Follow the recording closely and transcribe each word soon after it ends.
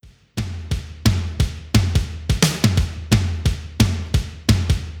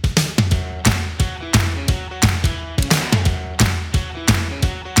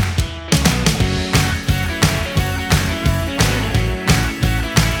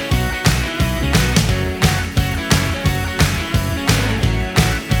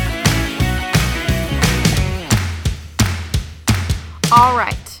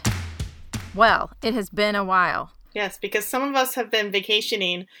Well, it has been a while. Yes, because some of us have been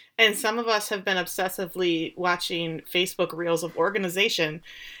vacationing and some of us have been obsessively watching Facebook Reels of organization.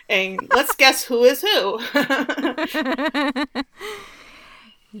 And let's guess who is who.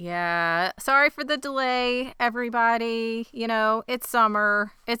 Yeah. Sorry for the delay, everybody. You know, it's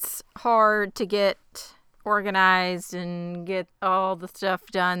summer. It's hard to get organized and get all the stuff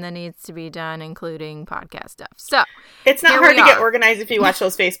done that needs to be done, including podcast stuff. So it's not hard to get organized if you watch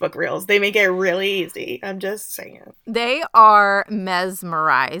those Facebook Reels. They make it really easy. I'm just saying. They are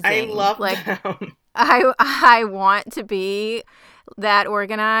mesmerizing. I love them. I want to be that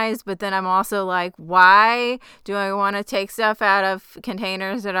organized, but then I'm also like, why do I want to take stuff out of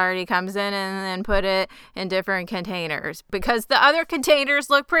containers that already comes in and then put it in different containers? Because the other containers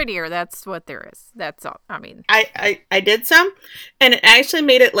look prettier. That's what there is. That's all. I mean, I did some, and it actually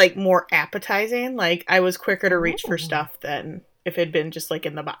made it like more appetizing. Like I was quicker to reach for stuff than if it had been just like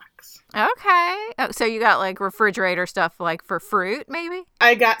in the box. Okay. Oh, so you got like refrigerator stuff like for fruit, maybe?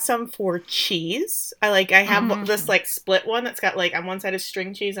 I got some for cheese. I have this like split one that's got like on one side is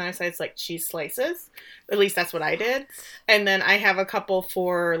string cheese and on the other side it's like cheese slices. At least that's what I did. And then I have a couple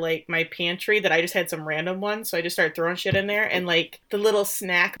for like my pantry that I just had some random ones. So I just started throwing shit in there, and like the little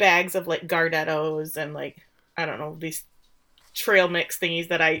snack bags of like Gardettos and like, I don't know, these trail mix thingies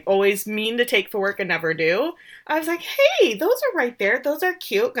that I always mean to take for work and never do. I was like, hey, those are right there. Those are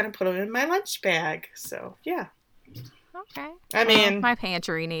cute. Gonna put them in my lunch bag. So, yeah. Okay. I mean, my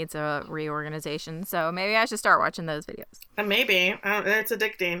pantry needs a reorganization, so maybe I should start watching those videos. Maybe. It's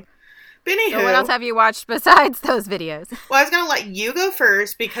addicting. But anywho. So what else have you watched besides those videos? Well, I was going to let you go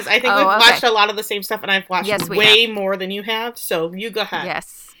first because I think we've watched a lot of the same stuff, and I've watched way more than you have. So you go ahead.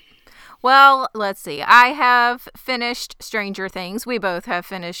 Yes. Well, let's see. I have finished Stranger Things. We both have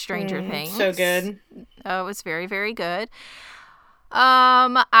finished Stranger Things. So good. Oh, it was very, very good.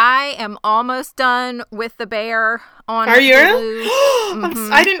 I am almost done with The Bear on Hulu. Are you really?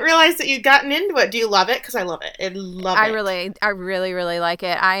 I didn't realize that you'd gotten into it. Do you love it? Because I love it. I really, really like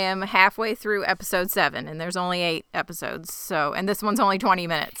it. I am halfway through episode 7, and there's only 8 episodes. So, and this one's only 20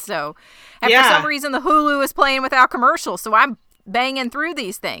 minutes. So, and for some reason, the Hulu is playing without commercials. So I'm banging through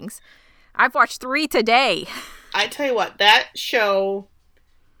these things. I've watched 3 today. I tell you what, that show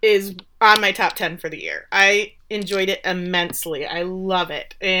is on my top 10 for the year. I enjoyed it immensely. I love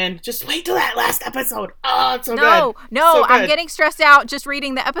it. And just wait till that last episode. Oh, it's so good. No, so good. I'm getting stressed out just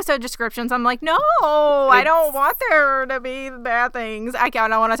reading the episode descriptions. I'm like, no, I don't want there to be bad things. I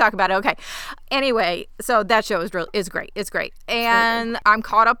don't want to talk about it. Okay. Anyway, so that show is great. It's great. And I'm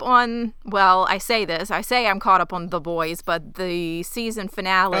caught up on, well, I say I'm caught up on The Boys, but the season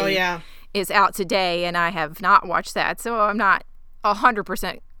finale is out today, and I have not watched that. So I'm not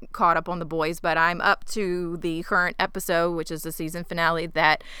 100% caught up on The Boys, but I'm up to the current episode, which is the season finale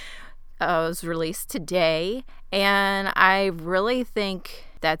that was released today, and I really think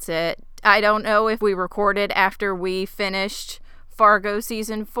that's it. I don't know if we recorded after we finished Fargo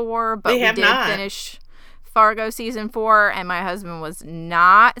season 4, but we did finish Fargo season 4, and my husband was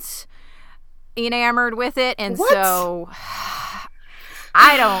not enamored with it, and so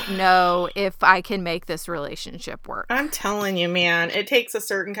I don't know if I can make this relationship work. I'm telling you, man, it takes a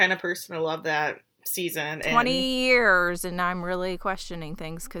certain kind of person to love that season. 20 years, and I'm really questioning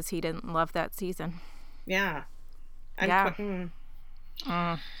things because he didn't love that season. Yeah. I don't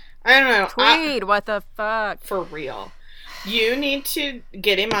know. Tweed, what the fuck? For real. You need to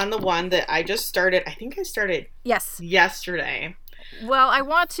get him on the one that I just started. I think I started yesterday. Well, I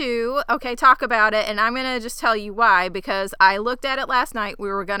want to, talk about it, and I'm going to just tell you why, because I looked at it last night. We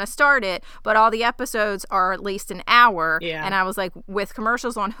were going to start it, but all the episodes are at least an hour, and I was like, with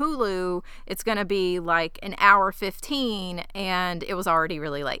commercials on Hulu, it's going to be like an hour 15, and it was already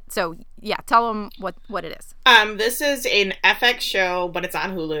really late. So, yeah, tell them what it is. This is an FX show, but it's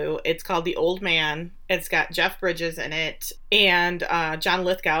on Hulu. It's called The Old Man. It's got Jeff Bridges in it and John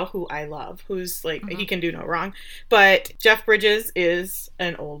Lithgow, who I love, who's like, he can do no wrong. But Jeff Bridges is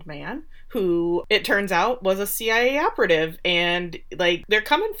an old man who, it turns out, was a CIA operative. And like, they're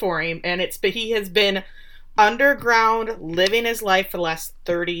coming for him. And but he has been underground living his life for the last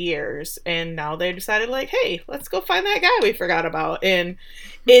 30 years. And now they decided like, hey, let's go find that guy we forgot about. And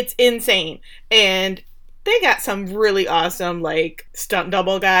it's insane. And they got some really awesome, like, stunt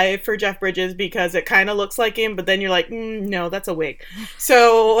double guy for Jeff Bridges because it kind of looks like him, but then you're like, no, that's a wig.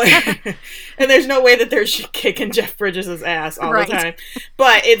 So, and there's no way that they're kicking Jeff Bridges' ass all the time.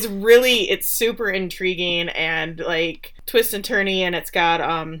 But it's super intriguing and, like, twist and turny, and it's got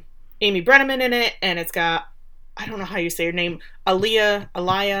Amy Brenneman in it, and it's got, I don't know how you say her name, Alia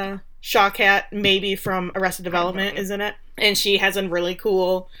Shawkat, maybe from Arrested Development, is in it. And she has a really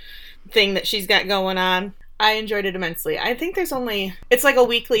cool thing that she's got going on. I enjoyed it immensely. I think it's like a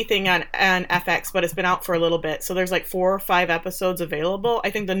weekly thing on FX, but it's been out for a little bit. So there's like 4 or 5 episodes available.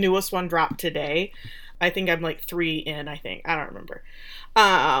 I think the newest one dropped today. I think I'm like 3 in, I think. I don't remember.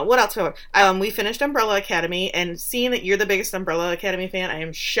 What else? We finished Umbrella Academy, and seeing that you're the biggest Umbrella Academy fan, I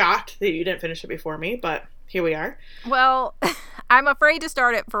am shocked that you didn't finish it before me, but here we are. Well, I'm afraid to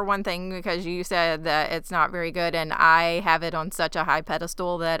start it for one thing because you said that it's not very good, and I have it on such a high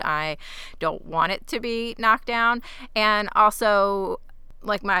pedestal that I don't want it to be knocked down. And also,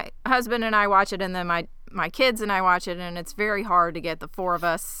 like, my husband and I watch it, and then my kids and I watch it, and it's very hard to get the 4 of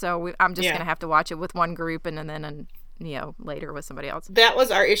us. So I'm just going to have to watch it with one group and then later with somebody else. That was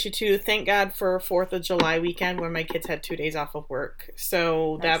our issue too. Thank God for 4th of July weekend when my kids had 2 days off of work.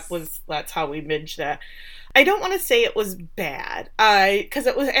 So that's how we binged that. I don't want to say it was bad, because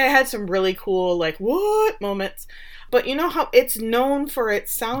it had some really cool, like, what moments. But you know how it's known for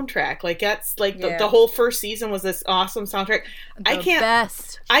its soundtrack. Like, that's like the whole first season was this awesome soundtrack. I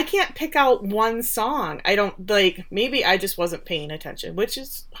can't pick out one song. I don't, like, maybe I just wasn't paying attention, which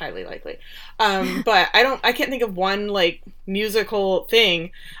is highly likely. But I can't think of one, like, musical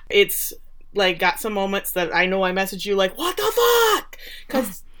thing. It's like got some moments that I know I messaged you like, what the fuck?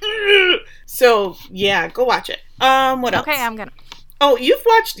 Because so yeah, go watch it. What else? Okay, I'm gonna. Oh, you've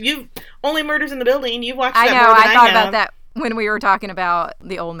Only Murders in the Building. You've watched that. I know. More than I thought have. about that when we were talking about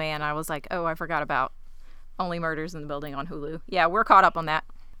The Old Man. I was like, oh, I forgot about Only Murders in the Building on Hulu. Yeah, we're caught up on that.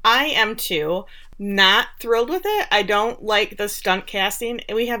 I am too. Not thrilled with it. I don't like the stunt casting.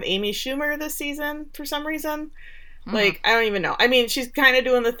 We have Amy Schumer this season for some reason. Like, I don't even know. I mean, she's kind of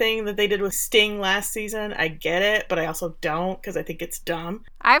doing the thing that they did with Sting last season. I get it, but I also don't because I think it's dumb.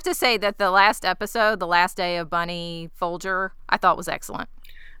 I have to say that the last episode, The Last Day of Bunny Folger, I thought was excellent.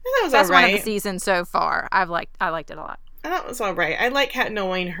 That's one of the seasons so far. I liked it a lot. I thought it was all right. I like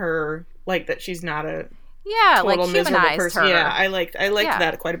knowing her, like, that she's not a total miserable humanized person. Her. Yeah, I liked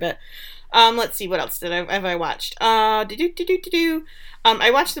that quite a bit. Let's see, what else have I watched? I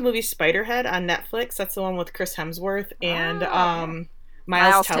watched the movie Spiderhead on Netflix. That's the one with Chris Hemsworth and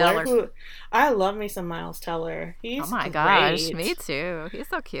Miles Teller. I love me some Miles Teller. He's gosh, great. Me too. He's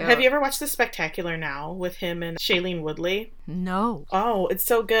so cute. Have you ever watched The Spectacular Now with him and Shailene Woodley? No. Oh, it's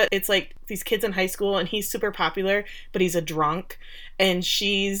so good. It's like these kids in high school, and he's super popular, but he's a drunk, and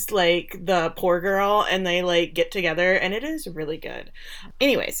she's like the poor girl, and they like get together, and it is really good.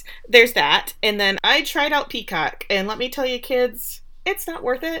 Anyways, there's that. And then I tried out Peacock, and let me tell you, kids, it's not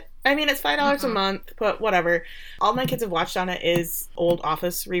worth it. I mean, it's $5 a month, but whatever. All my kids have watched on it is old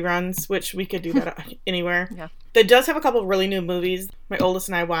Office reruns, which we could do that anywhere. Yeah. That does have a couple of really new movies. My oldest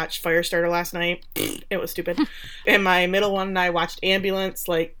and I watched Firestarter last night. It was stupid. And my middle one and I watched Ambulance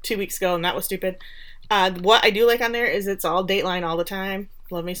like 2 weeks ago, and that was stupid. What I do like on there is it's all Dateline all the time.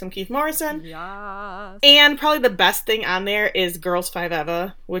 Love me some Keith Morrison. Yes. And probably the best thing on there is Girls 5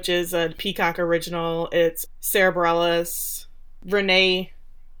 Eva, which is a Peacock original. It's Sarah Bareilles, Renee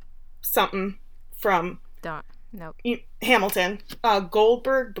something from Hamilton,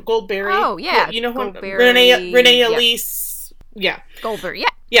 Goldberry. Oh yeah, you know who? Goldberry. Renee Elise. Yeah, Goldberry.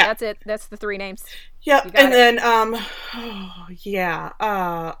 Yeah, that's it. That's the 3 names. Yeah, and then I'm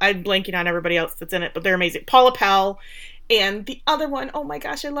blanking on everybody else that's in it, but they're amazing. Paula Pell. And the other one, oh my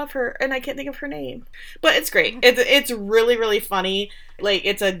gosh, I love her, and I can't think of her name. But it's great. It's really, really funny. Like,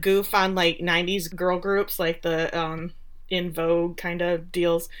 it's a goof on, like, 90s girl groups, like the In Vogue kind of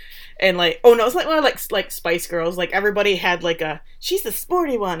deals. And, like, oh no, it's like one of, like Spice Girls. Like, everybody had, like, she's the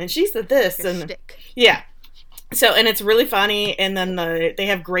sporty one, and she's the this. Like and shtick. Yeah. So, and it's really funny, and then they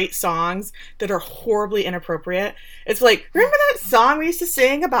have great songs that are horribly inappropriate. It's like, remember that song we used to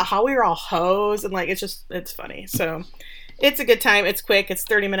sing about how we were all hoes? And, like, it's funny. So, it's a good time. It's quick. It's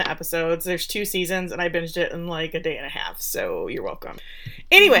 30-minute episodes. There's 2 seasons, and I binged it in, like, a day and a half. So, you're welcome.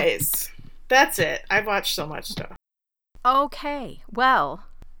 Anyways, that's it. I've watched so much stuff. Okay, well,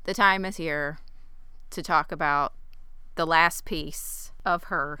 the time is here to talk about the last piece of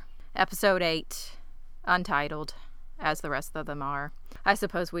Her, episode 8, Untitled, as the rest of them are. I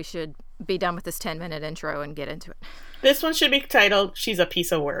suppose we should be done with this 10-minute intro and get into it. This one should be titled, She's a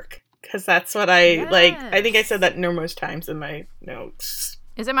Piece of Work, because that's what I like. I think I said that numerous times in my notes.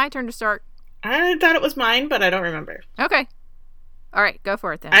 Is it my turn to start? I thought it was mine, but I don't remember. Okay. All right, go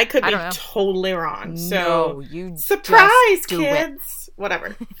for it then. I could be totally wrong. So, no, you surprise, kids!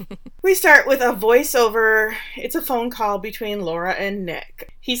 Whatever. We start with a voiceover. It's a phone call between Laura and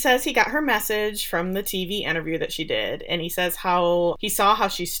Nick. He says he got her message from the TV interview that she did, and he says how he saw how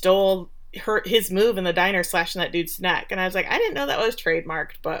she stole his move in the diner, slashing that dude's neck. And I was like, I didn't know that was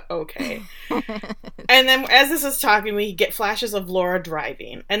trademarked, but okay. And then as this is talking, we get flashes of Laura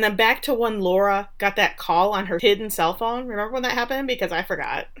driving. And then back to when Laura got that call on her hidden cell phone. Remember when that happened? Because I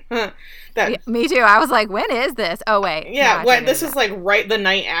forgot. Yeah, me too. I was like, when is this? Oh, wait. Yeah, no, this is like right the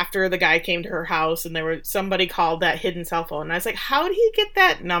night after the guy came to her house and somebody called that hidden cell phone. And I was like, how did he get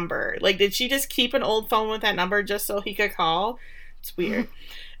that number? Like, did she just keep an old phone with that number just so he could call? It's weird.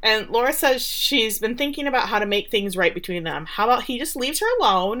 And Laura says she's been thinking about how to make things right between them. How about he just leaves her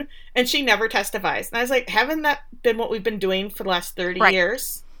alone and she never testifies? And I was like, haven't that been what we've been doing for the last 30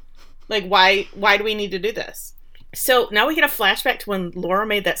 years? Like, why do we need to do this? So now we get a flashback to when Laura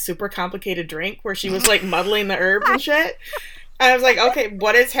made that super complicated drink where she was like muddling the herbs and shit. I was like, okay,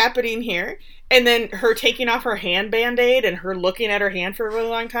 what is happening here? And then her taking off her hand Band-Aid and her looking at her hand for a really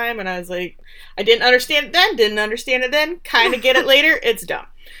long time. And I was like, I didn't understand it then, didn't understand it then, kind of get it later. It's dumb.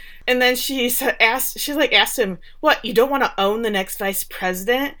 And then she asked him, what, you don't want to own the next vice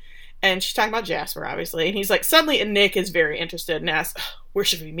president? And she's talking about Jasper, obviously. And he's like, suddenly Nick is very interested and asks, where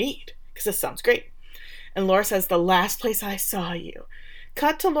should we meet? Because this sounds great. And Laura says, the last place I saw you.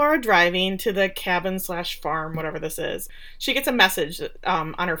 Cut to Laura driving to the cabin/farm, whatever this is. She gets a message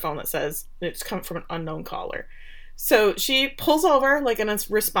on her phone that says it's coming from an unknown caller. So she pulls over like a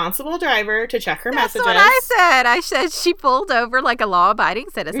responsible driver to check her messages. That's what I said. I said she pulled over like a law-abiding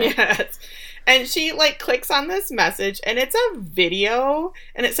citizen. Yes. And she like clicks on this message and it's a video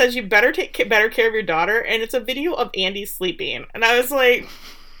and it says you better take better care of your daughter, and it's a video of Andy sleeping. And I was like,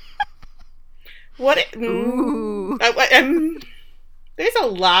 what? Ooh. There's a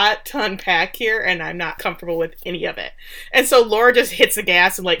lot to unpack here, and I'm not comfortable with any of it. And so Laura just hits the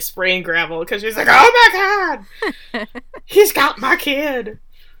gas and, like, spraying gravel because she's like, oh, my God! He's got my kid!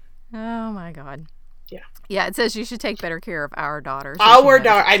 Oh, my God. Yeah. Yeah, it says you should take better care of our daughter. So our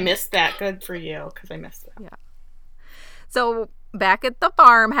daughter. I missed that. Good for you, because I missed that. Yeah. So back at the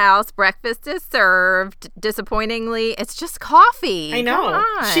farmhouse, breakfast is served. Disappointingly, it's just coffee. I know.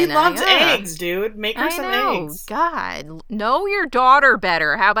 She loves eggs, dude. Make her some eggs. God, know your daughter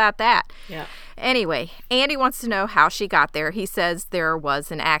better. How about that? Yeah. Anyway, Andy wants to know how she got there. He says there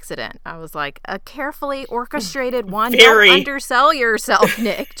was an accident. I was like, a carefully orchestrated one? Very. Don't undersell yourself,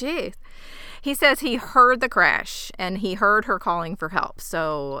 Nick. Jeez. He says he heard the crash and he heard her calling for help.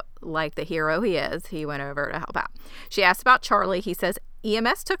 So, like the hero he is, he went over to help out. She asked about Charlie. He says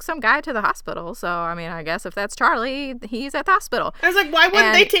EMS took some guy to the hospital. So, I mean, I guess if that's Charlie, he's at the hospital. I was like, why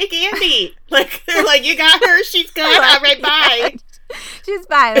wouldn't they take Andy? Like, they're like, you got her. She's good. All right, bye. She's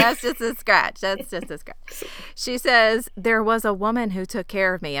fine. That's just a scratch. She says, there was a woman who took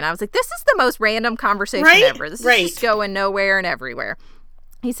care of me. And I was like, this is the most random conversation ever. This is just going nowhere and everywhere.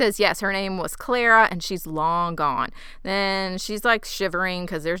 He says, yes, her name was Clara, and she's long gone. Then she's, like, shivering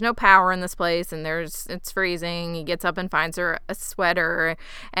because there's no power in this place, and it's freezing. He gets up and finds her a sweater,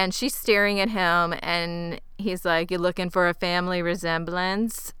 and she's staring at him, and he's like, you looking for a family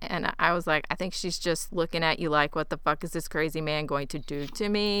resemblance? And I was like, I think she's just looking at you like, what the fuck is this crazy man going to do to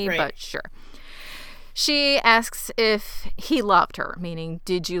me? Right. But sure. She asks if he loved her, meaning,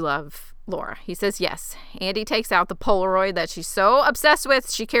 did you love Laura? He says yes. Andy takes out the Polaroid that she's so obsessed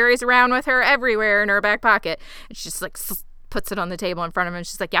with, she carries around with her everywhere in her back pocket. And she just like puts it on the table in front of him. And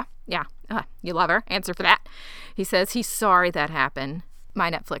she's like, yeah. You love her? Answer for that. He says he's sorry that happened.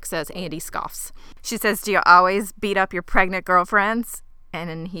 My Netflix says Andy scoffs. She says, do you always beat up your pregnant girlfriends? And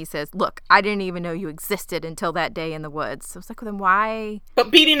then he says, look, I didn't even know you existed until that day in the woods. So I was like, well, then why?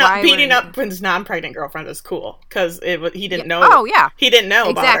 But beating up his non-pregnant girlfriend is cool because he didn't know. Oh, yeah. He didn't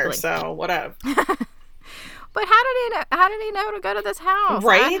know about her, so whatever. But how did he know to go to this house?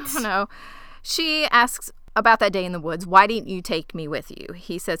 Right? I don't know. She asks about that day in the woods. Why didn't you take me with you?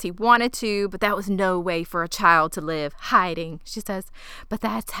 He says he wanted to, but that was no way for a child to live, hiding. She says, but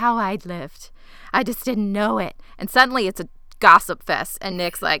that's how I'd lived. I just didn't know it. And suddenly it's a gossip fest, and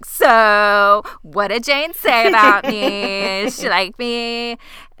Nick's like, so what did Jane say about me? She liked me?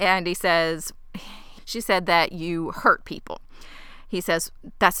 And he says, she said that you hurt people. He says,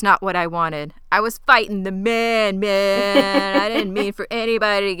 that's not what I wanted. I was fighting the man. I didn't mean for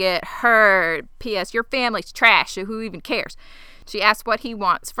anybody to get hurt. P.S. Your family's trash, so who even cares? She asks what he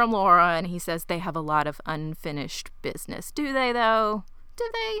wants from Laura, and he says they have a lot of unfinished business. Do they, though? Do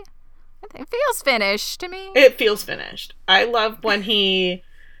they? It feels finished to me. It feels finished. I love when he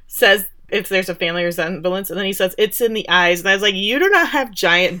says if there's a family resemblance, and then he says it's in the eyes, and I was like, you do not have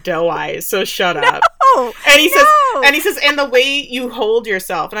giant doe eyes, so shut up. And he says, and the way you hold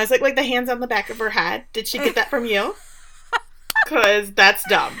yourself, and I was like the hands on the back of her head. Did she get that from you? Because that's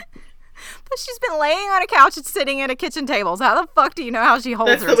dumb. She's been laying on a couch and sitting at a kitchen table. So how the fuck do you know how she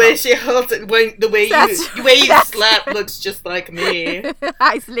holds That's herself? the way she holds it. The way you slept looks just like me.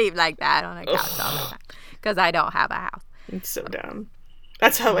 I sleep like that on a couch all the time because I don't have a house. It's so dumb.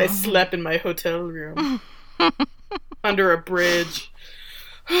 That's how I slept in my hotel room. Under a bridge.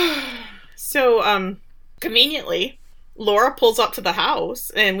 So, conveniently, Laura pulls up to the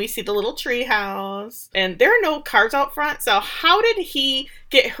house, and we see the little tree house, and there are no cars out front, so how did he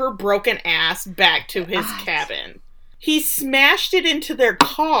get her broken ass back to his cabin? He smashed it into their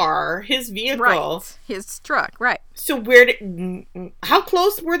car, his vehicle. Right. His truck, right. So how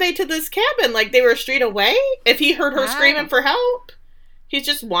close were they to this cabin? Like, they were a street away? If he heard her screaming for help? He's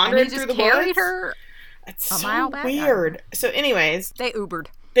just wandering through the woods? carried her It's so weird. So anyways. They Ubered.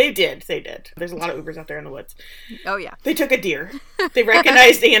 They did. There's a lot of Ubers out there in the woods. Oh, yeah. They took a deer. They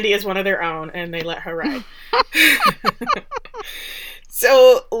recognized Andy as one of their own, and they let her ride.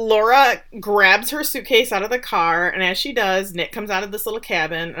 So Laura grabs her suitcase out of the car, and as she does, Nick comes out of this little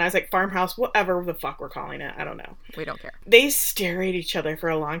cabin, and I was like, farmhouse, whatever the fuck we're calling it. I don't know. We don't care. They stare at each other for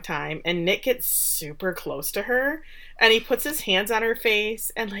a long time, and Nick gets super close to her, and he puts his hands on her face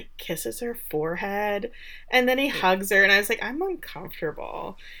and, like, kisses her forehead, and then he hugs her, and I was like, I'm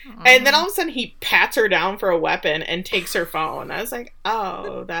uncomfortable. Aww. And then all of a sudden, he pats her down for a weapon and takes her phone. I was like,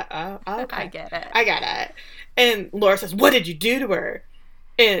 oh, okay. I get it. I get it. And Laura says, what did you do to her?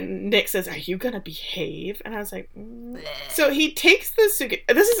 And Nick says, are you going to behave? And I was like, So he takes the suitcase.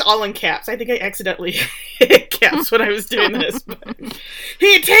 This is all in caps. I think I accidentally hit caps when I was doing this. But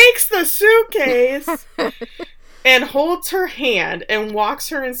he takes the suitcase and holds her hand and walks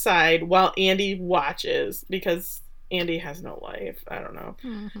her inside while Andy watches, because Andy has no life. I don't know.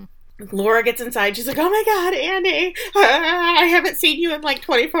 Mm-hmm. Laura gets inside. She's like, oh my God, Andy, I haven't seen you in like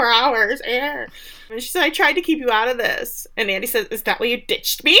 24 hours. And she said, I tried to keep you out of this. And Andy says, is that why you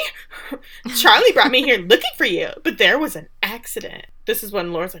ditched me? Charlie brought me here looking for you, but there was an accident. This is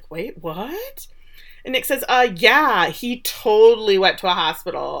when Laura's like, wait, what? And Nick says, yeah, he totally went to a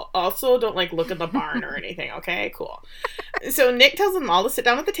hospital. Also, don't, like, look at the barn or anything, okay? Cool. So Nick tells them all to sit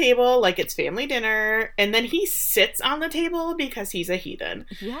down at the table like it's family dinner, and then he sits on the table because he's a heathen.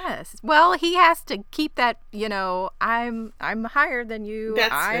 Yes. Well, he has to keep that, I'm higher than you.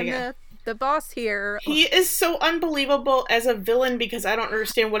 I'm the boss here. He is so unbelievable as a villain because I don't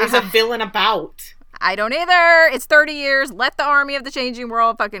understand what he's a villain about. I don't either. It's 30 years. Let the army of the changing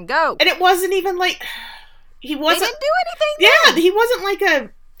world fucking go. And it wasn't even like he wasn't. They didn't do anything. Yeah, then. he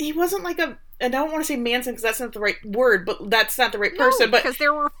wasn't like a. And I don't want to say Manson because that's not the right word, but that's not the right person. But because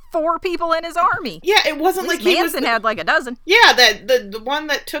there were 4 people in his army. Yeah, it wasn't like Manson had like a dozen. Yeah, the one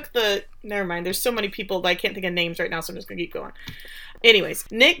that took the. Never mind. There's so many people that I can't think of names right now, so I'm just gonna keep going. Anyways,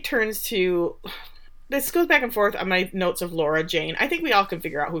 Nick turns to. This goes back and forth on my notes of Laura Jane. I think we all can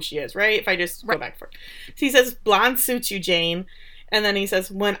figure out who she is, right? If I just go back and forth. So he says, blonde suits you, Jane. And then he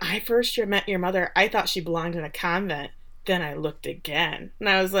says, when I first met your mother, I thought she belonged in a convent. Then I looked again. And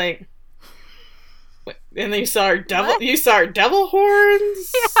I was like, what? And then you saw her devil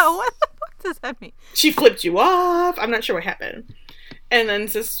horns? Yeah, what the fuck does that mean? She flipped you off. I'm not sure what happened. And then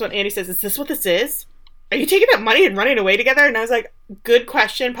this is what Andy says, is this what this is? Are you taking that money and running away together? And I was like, good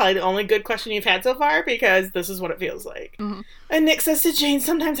question. Probably the only good question you've had so far, because this is what it feels like. Mm-hmm. And Nick says to Jane,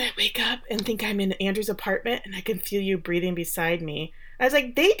 sometimes I wake up and think I'm in Andrew's apartment and I can feel you breathing beside me. I was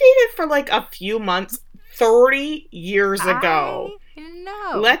like, they dated for like a few months 30 years ago.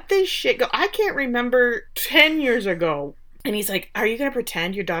 No. Let this shit go. I can't remember 10 years ago. And he's like, are you going to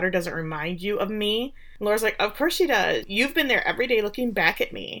pretend your daughter doesn't remind you of me? And Laura's like, of course she does. You've been there every day looking back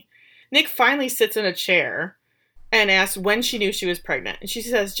at me. Nick finally sits in a chair and asks when she knew she was pregnant. And she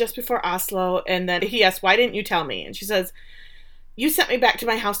says, just before Oslo. And then he asks, why didn't you tell me? And she says, you sent me back to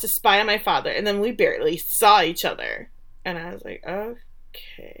my house to spy on my father. And then we barely saw each other. And I was like,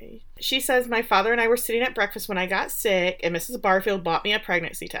 okay. She says, my father and I were sitting at breakfast when I got sick. And Mrs. Barfield bought me a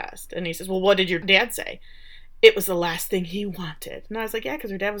pregnancy test. And he says, well, what did your dad say? It was the last thing he wanted. And I was like, yeah,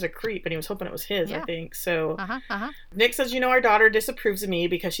 because her dad was a creep and he was hoping it was his, I think. So Nick says, our daughter disapproves of me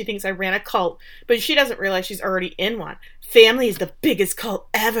because she thinks I ran a cult, but she doesn't realize she's already in one. Family is the biggest cult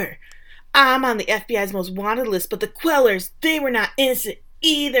ever. I'm on the FBI's most wanted list, but the Quellers, they were not innocent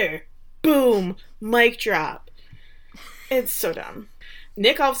either. Boom. Mic drop. It's so dumb.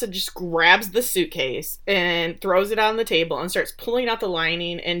 Nick all of a sudden just grabs the suitcase and throws it on the table and starts pulling out the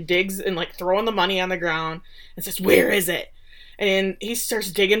lining and digs and like throwing the money on the ground and says, where is it? And he starts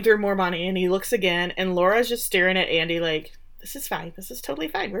digging through more money and he looks again and Laura's just staring at Andy like, this is fine. This is totally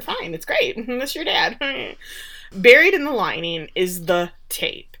fine. We're fine. It's great. That's your dad. Buried in the lining is the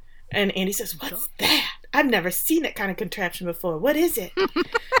tape. And Andy says, what's that? I've never seen that kind of contraption before. What is it?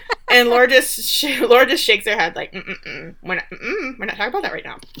 And Laura just shakes her head like, we're not talking about that right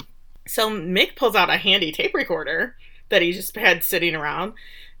now. So Mick pulls out a handy tape recorder that he just had sitting around.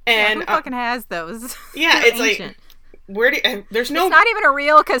 And who fucking has those? Yeah, They're it's ancient. like, there's no... It's not even a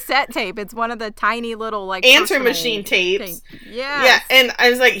real cassette tape. It's one of the tiny little, like, answer machine tapes. Yeah, and I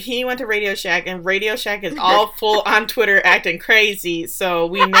was like, he went to Radio Shack, and Radio Shack is all full on Twitter acting crazy, so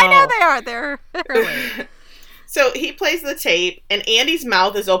we know. I know they are. They're hilarious. So he plays the tape, and Andy's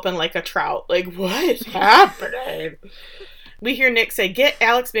mouth is open like a trout. Like, what's happening? We hear Nick say, get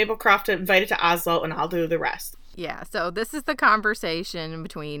Alex Maplecroft invited to Oslo, and I'll do the rest. Yeah, so this is the conversation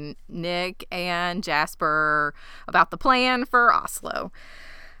between Nick and Jasper about the plan for Oslo.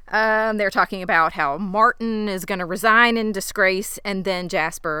 They're talking about how Martin is going to resign in disgrace, and then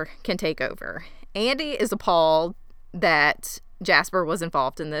Jasper can take over. Andy is appalled that Jasper was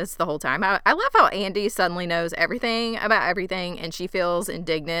involved in this the whole time. I love how Andy suddenly knows everything about everything, and she feels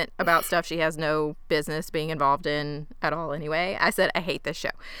indignant about stuff she has no business being involved in at all anyway. I said, I hate this show.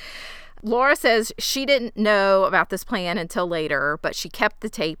 Laura says she didn't know about this plan until later, but she kept the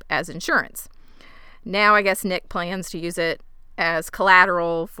tape as insurance. Now I guess Nick plans to use it as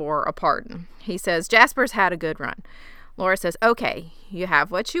collateral for a pardon. He says, Jasper's had a good run. Laura says, okay, you have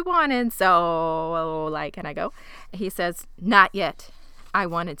what you wanted, so, like, can I go? He says, not yet. I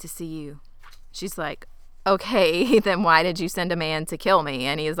wanted to see you. She's like, okay, then why did you send a man to kill me?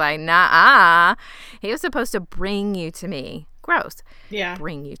 And he's like, nah, he was supposed to bring you to me. Gross. Yeah.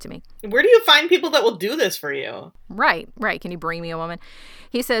 Bring you to me. Where do you find people that will do this for you? Right. Can you bring me a woman?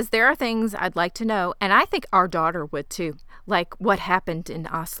 He says, there are things I'd like to know, and I think our daughter would too. Like what happened in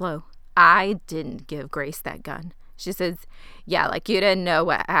Oslo. I didn't give Grace that gun. She says, yeah, like you didn't know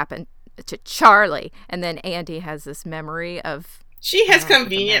what happened to Charlie. And then Andy has this memory of... She has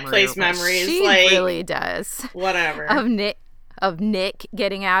convenient place memories. She really does. Whatever. Of Nick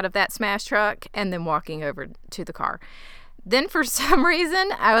getting out of that smash truck and then walking over to the car. Then for some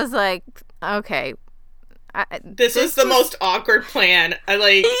reason, I was like, okay. This is the most awkward plan.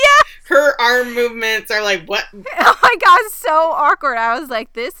 Her arm movements are like, what? Oh my God, so awkward. I was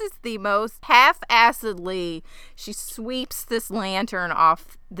like, this is the most half-assedly. She sweeps this lantern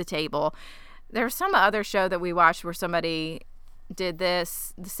off the table. There's some other show that we watched where somebody did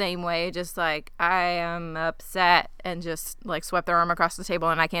this the same way, just like, I am upset, and just like swept their arm across the table,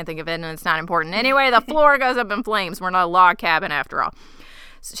 and I can't think of it, and it's not important. Anyway, the floor goes up in flames. We're not a log cabin after all.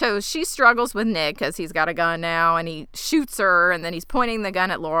 So she struggles with Nick because he's got a gun now, and he shoots her, and then he's pointing the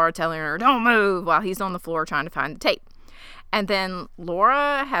gun at Laura, telling her, don't move, while he's on the floor trying to find the tape. And then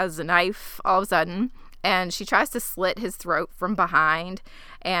Laura has a knife all of a sudden, and she tries to slit his throat from behind,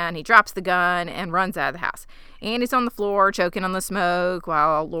 and he drops the gun and runs out of the house. Andy's on the floor choking on the smoke,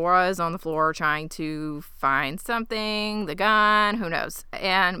 while Laura is on the floor trying to find something, the gun, who knows.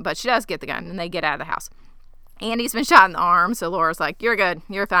 But she does get the gun, and they get out of the house. Andy's been shot in the arm, so Laura's like, you're good,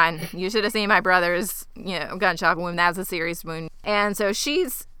 you're fine. You should have seen my brother's, gunshot wound. That was a serious wound. And so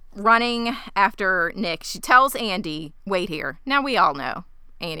she's running after Nick. She tells Andy, wait here. Now we all know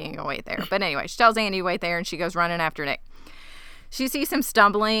Andy ain't gonna wait there. But anyway, she tells Andy to wait there, and she goes running after Nick. She sees him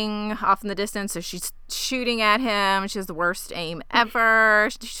stumbling off in the distance, so she's shooting at him. She has the worst aim ever.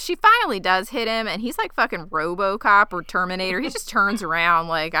 She finally does hit him, and he's like fucking RoboCop or Terminator. He just turns around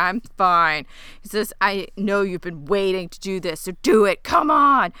like, I'm fine. He says, I know you've been waiting to do this, so do it. Come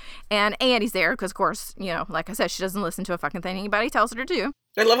on. And Andy's there because, of course, like I said, she doesn't listen to a fucking thing anybody tells her to do.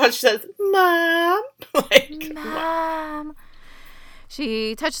 I love how she says, Mom. Mom.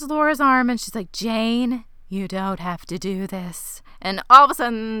 She touches Laura's arm, and she's like, Jane, you don't have to do this. And all of a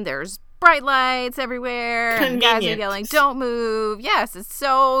sudden, there's bright lights everywhere. And guys are yelling, don't move. Yes, it's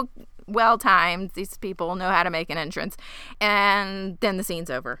so well timed. These people know how to make an entrance. And then the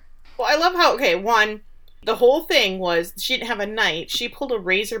scene's over. Well, I love how, the whole thing was she didn't have a knife. She pulled a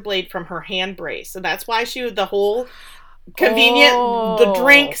razor blade from her hand brace. So that's why the whole the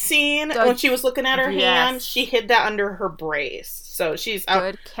drink scene, when she was looking at her hand, she hid that under her brace. So she's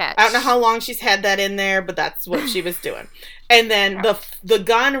good catch. I don't know how long she's had that in there, but that's what she was doing. And then the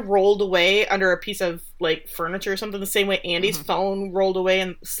gun rolled away under a piece of furniture or something, the same way Andy's phone rolled away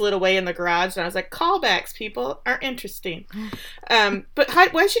and slid away in the garage. And I was like, callbacks, people are interesting. But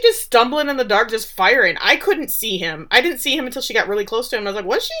why is she just stumbling in the dark, just firing? I couldn't see him. I didn't see him until she got really close to him. I was like,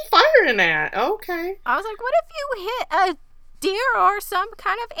 what's she firing at? Okay. I was like, what if you hit a deer or some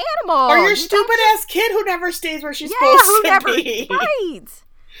kind of animal? Or your stupid ass kid who never stays where she's supposed to be. Right.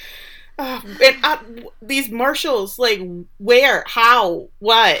 And these marshals, where? How?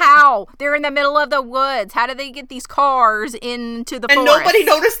 What? How? They're in the middle of the woods. How do they get these cars into the forest? And nobody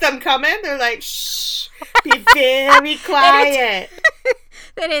noticed them coming? They're like, shh, be very quiet.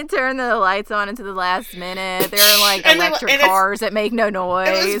 They didn't turn the lights on until the last minute. They're like And electric cars that make no noise.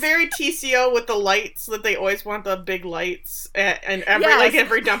 It was very TCO with the lights that they always want the big lights and every Yes. like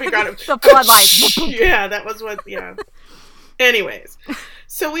every dumping ground. The floodlights. Yeah, that was what. Yeah. Anyways,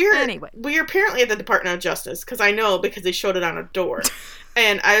 so we are apparently at the Department of Justice because I know because they showed it on a door,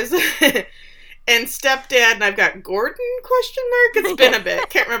 and I was. And stepdad, and I've got Gordon, question mark? It's been a bit.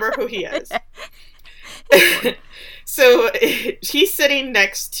 Can't remember who he is. So he's sitting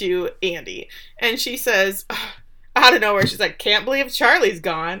next to Andy, and she says, out of nowhere, she's like, can't believe Charlie's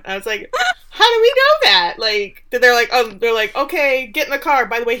gone. I was like, how do we know that? Like, they're like, okay, get in the car.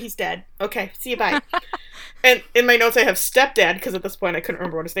 By the way, he's dead. Okay, see you, bye. And in my notes, I have stepdad, because at this point I couldn't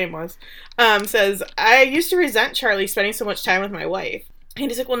remember what his name was, says, I used to resent Charlie spending so much time with my wife. And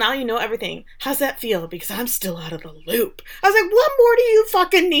he's like, well, now you know everything. How's that feel? Because I'm still out of the loop. I was like, what more do you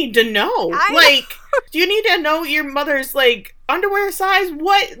fucking need to know? Do you need to know your mother's, like, underwear size?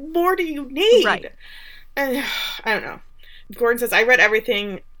 What more do you need? Right. And, I don't know. Gordon says, I read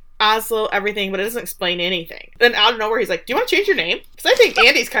everything, Oslo, everything, but it doesn't explain anything. Then out of nowhere, he's like, do you want to change your name? Because I think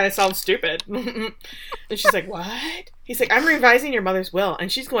Andy's kind of sounds stupid. And she's like, what? He's like, I'm revising your mother's will,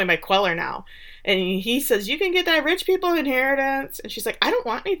 and she's going by Queller now. And he says, you can get that rich people inheritance. And she's like, I don't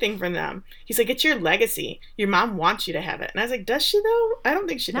want anything from them. He's like, it's your legacy. Your mom wants you to have it. And I was like, does she though? I don't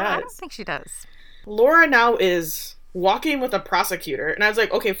think she does. I don't think she does. Laura now is walking with a prosecutor. And I was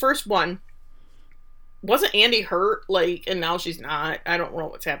like, okay, first one, wasn't Andy hurt? Like, and now she's not. I don't know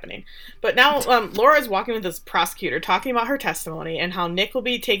what's happening. But now Laura is walking with this prosecutor talking about her testimony and how Nick will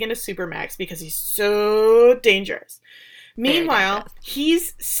be taken to Supermax because he's so dangerous. Meanwhile,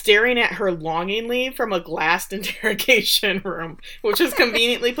 he's staring at her longingly from a glassed interrogation room, which was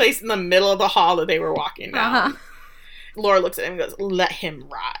conveniently placed in the middle of the hall that they were walking down. Uh-huh. Laura looks at him and goes, let him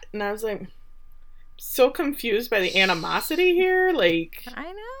rot. And I was like, so confused by the animosity here. Like,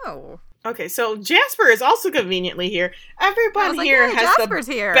 I know. Okay, so Jasper is also conveniently here. Everyone here has Jasper's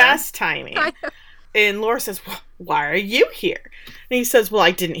the here. best timing. And Laura says, well, why are you here? And he says, well,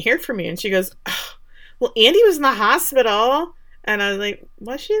 I didn't hear from you. And she goes, well, Andy was in the hospital. And I was like,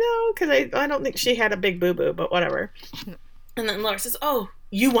 was she though? Because I don't think she had a big boo-boo, but whatever. And then Laura says, oh,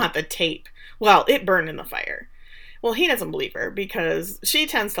 you want the tape. Well, it burned in the fire. Well, he doesn't believe her because she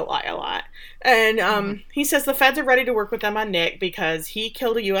tends to lie a lot. And he says the feds are ready to work with them on Nick because he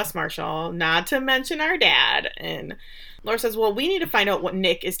killed a U.S. Marshal, not to mention our dad. And Laura says, well, we need to find out what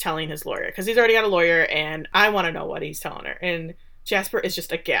Nick is telling his lawyer because he's already got a lawyer and I want to know what he's telling her. And Jasper is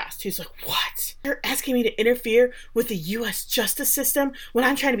just aghast. He's like, what? You're asking me to interfere with the U.S. justice system when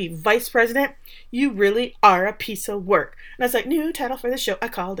I'm trying to be vice president? You really are a piece of work. And I was like, new title for the show. I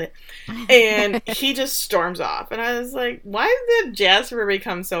called it. And he just storms off. And I was like, why did Jasper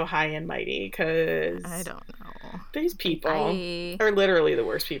become so high and mighty? Because I don't know. These people are literally the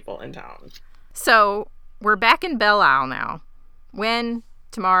worst people in town. So we're back in Belle Isle now. When?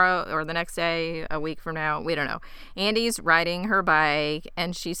 Tomorrow or the next day, a week from now, we don't know. Andy's riding her bike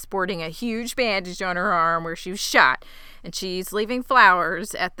and she's sporting a huge bandage on her arm where she was shot. And she's leaving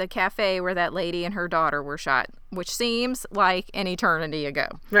flowers at the cafe where that lady and her daughter were shot, which seems like an eternity ago.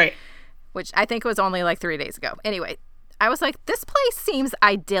 Right. Which I think was only like 3 days ago. Anyway, I was like, this place seems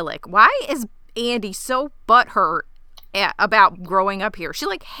idyllic. Why is Andy so butthurt about growing up here? She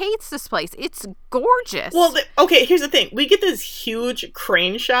like hates this place. It's gorgeous. Well, okay, here's the thing. We get this huge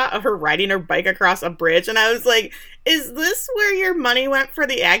crane shot of her riding her bike across a bridge, and I was like, is this where your money went for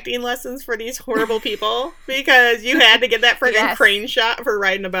the acting lessons for these horrible people? Because you had to get that friggin' crane shot of her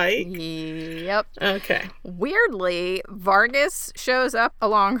riding a bike? Yep. Okay. Weirdly, Vargas shows up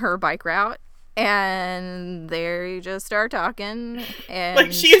along her bike route, and they just start talking, and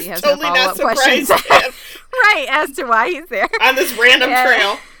like she is totally not surprised right, as to why he's there on this random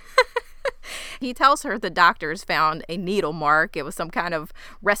trail. He tells her the doctors found a needle mark. It was some kind of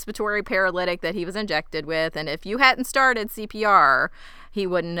respiratory paralytic that he was injected with, and if you hadn't started CPR, he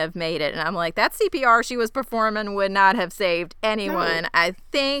wouldn't have made it. And I'm like, that CPR she was performing would not have saved anyone. No. I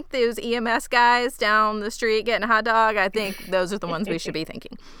think those EMS guys down the street getting a hot dog, I think those are the ones we should be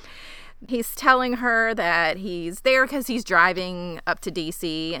thinking. He's telling her that he's there because he's driving up to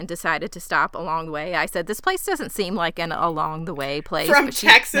D.C. and decided to stop along the way. I said, this place doesn't seem like an along-the-way place. From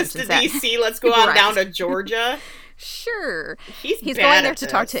Texas to D.C., let's go on down to Georgia. Sure. He's going there to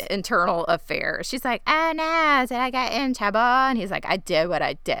talk to internal affairs. She's like, oh no, did I get in trouble? And he's like, I did what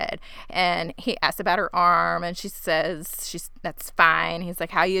I did. And he asks about her arm, and she says, that's fine. He's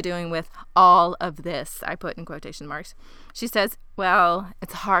like, how are you doing with all of this? I put in quotation marks. She says, well,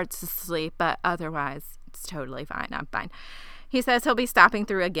 it's hard to sleep, but otherwise it's totally fine. I'm fine. He says he'll be stopping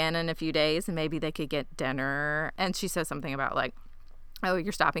through again in a few days, and maybe they could get dinner. And she says something about like, oh,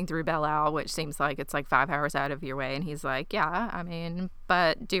 you're stopping through Belle Isle, which seems like it's like 5 hours out of your way. And he's like, yeah, I mean,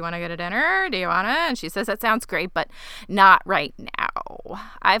 but do you want to go to dinner? Do you want to? And she says, that sounds great, but not right now.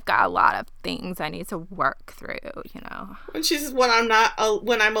 I've got a lot of things I need to work through, you know. And she says, when I'm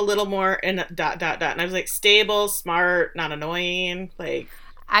a little more in ... And I was like, stable, smart, not annoying. Like,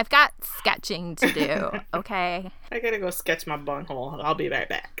 I've got sketching to do, okay? I gotta go sketch my bunghole. I'll be right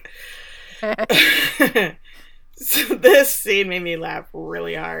back. So this scene made me laugh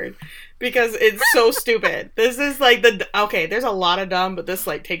really hard because it's so stupid. This is like okay, there's a lot of dumb, but this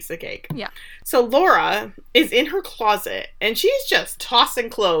like takes the cake. Yeah. So Laura is in her closet and she's just tossing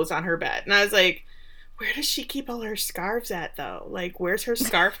clothes on her bed. And I was like, where does she keep all her scarves at though? Like, where's her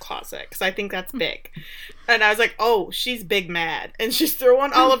scarf closet? Because I think that's big. And I was like, oh, she's big mad. And she's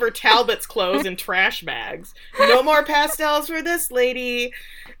throwing all of her Talbot's clothes in trash bags. No more pastels for this lady.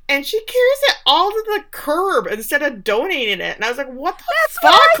 And she carries it all to the curb instead of donating it. And I was like, what the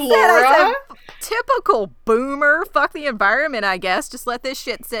fuck, Laura? I said, typical boomer. Fuck the environment, I guess. Just let this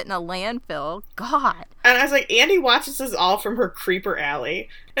shit sit in a landfill. God. And I was like, Andy watches this all from her creeper alley.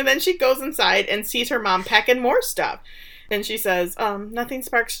 And then she goes inside and sees her mom packing more stuff. And she says, nothing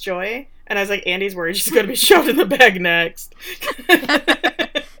sparks joy. And I was like, Andy's worried she's going to be shoved in the bag next.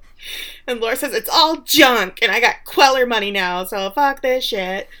 And Laura says, it's all junk, and I got Queller money now, so fuck this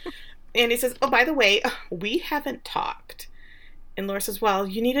shit. And he says, oh, by the way, we haven't talked. And Laura says, well,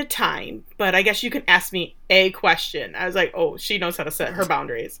 you need a time, but I guess you can ask me a question. I was like, oh, she knows how to set her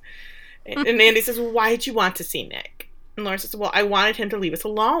boundaries. And Andy says, well, why did you want to see Nick? And Laura says, well, I wanted him to leave us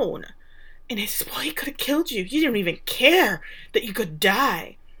alone. And he says, well, he could have killed you. You didn't even care that you could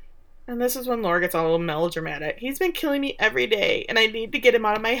die. And this is when Laura gets all melodramatic. He's been killing me every day, and I need to get him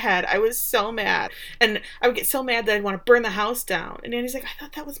out of my head. I was so mad. And I would get so mad that I'd want to burn the house down. And Andy's like, I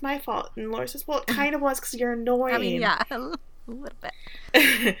thought that was my fault. And Laura says, well, it kind of was because you're annoying. I mean, yeah, a little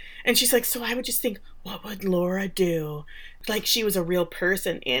bit. And she's like, so I would just think, what would Laura do? Like she was a real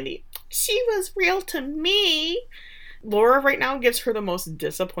person, Andy. She was real to me. Laura right now gives her the most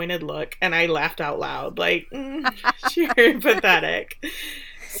disappointed look, and I laughed out loud. Like, she's pathetic.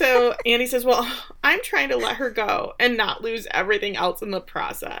 So Andy says, well, I'm trying to let her go and not lose everything else in the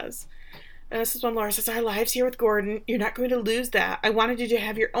process. And this is when Laura says, our lives here with Gordon, you're not going to lose that. I wanted you to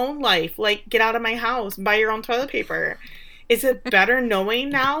have your own life. Like, get out of my house, buy your own toilet paper. Is it better knowing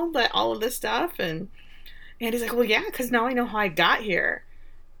now that all of this stuff? And Andy's like, well, yeah, because now I know how I got here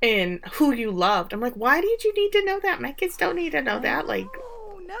and who you loved. I'm like, why did you need to know that? My kids don't need to know that. Like,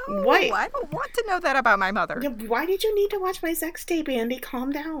 no, what? I don't want to know that about my mother. Yeah, why did you need to watch my sex tape, Andy?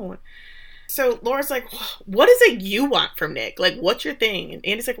 Calm down. So Laura's like, what is it you want from Nick? Like, what's your thing? And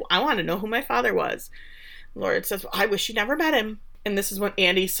Andy's like, well, I want to know who my father was. Laura says, well, I wish you never met him. And this is when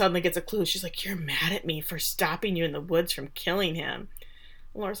Andy suddenly gets a clue. She's like, you're mad at me for stopping you in the woods from killing him.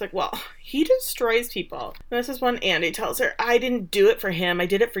 And Laura's like, well, he destroys people. And this is when Andy tells her, I didn't do it for him. I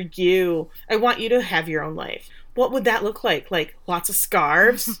did it for you. I want you to have your own life. What would that look like? Like, lots of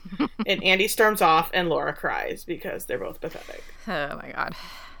scarves? And Andy storms off and Laura cries because they're both pathetic. Oh, my God.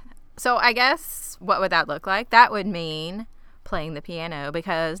 So I guess what would that look like? That would mean playing the piano,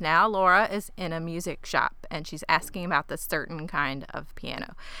 because now Laura is in a music shop and she's asking about this certain kind of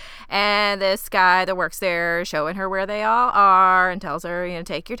piano. And this guy that works there is showing her where they all are and tells her, you know,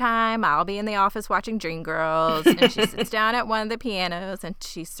 take your time. I'll be in the office watching Dreamgirls. And she sits down at one of the pianos and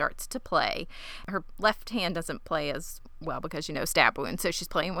she starts to play. Her left hand doesn't play as well because, you know, stab wound. So she's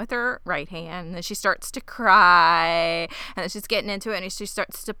playing with her right hand, and then she starts to cry, and then she's getting into it, and she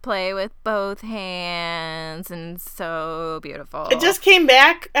starts to play with both hands, and so beautiful. It just came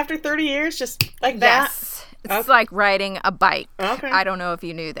back after 30 years, just like that? Yes. It's like riding a bike. Okay. I don't know if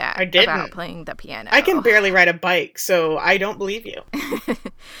you knew that. I didn't. About playing the piano. I can barely ride a bike, so I don't believe you.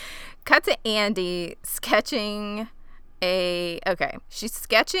 Cut to Andy sketching she's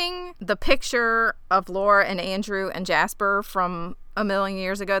sketching the picture of Laura and Andrew and Jasper from a million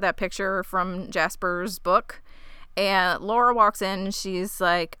years ago, that picture from Jasper's book. And Laura walks in and she's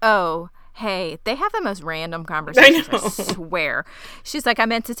like, oh, hey, they have the most random conversations, I swear. She's like, I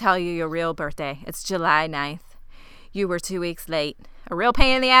meant to tell you your real birthday. It's July 9th. You were 2 weeks late. A real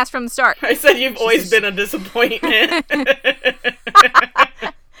pain in the ass from the start. I said you've always been a disappointment.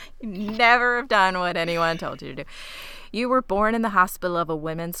 You never have done what anyone told you to do. You were born in the hospital of a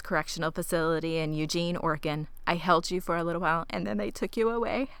women's correctional facility in Eugene, Oregon. I held you for a little while, and then they took you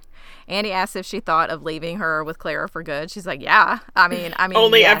away. Andy asked if she thought of leaving her with Clara for good. She's like, yeah. I mean,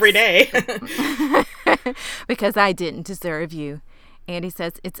 only yes. Every day. Because I didn't deserve you. Andy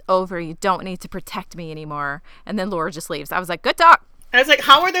says, it's over. You don't need to protect me anymore. And then Laura just leaves. I was like, good talk. I was like,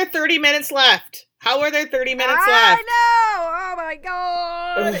 how are there 30 minutes left? How are there 30 minutes I left? know! Oh my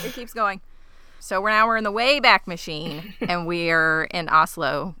god! It keeps going. So we're in the Wayback Machine, and we're in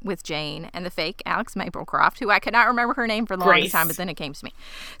Oslo with Jane and the fake Alex Maplecroft, who I could not remember her name for the longest time, but then it came to me.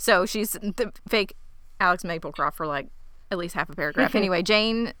 So she's the fake Alex Maplecroft for like at least half a paragraph. Anyway,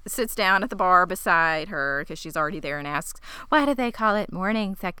 Jane sits down at the bar beside her because she's already there and asks, why do they call it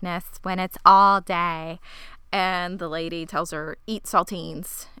morning sickness when it's all day? And the lady tells her, eat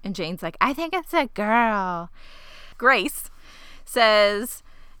saltines. And Jane's like, I think it's a girl. Grace says,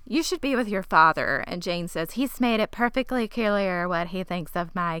 you should be with your father. And Jane says, he's made it perfectly clear what he thinks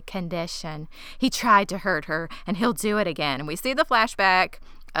of my condition. He tried to hurt her, and he'll do it again. And we see the flashback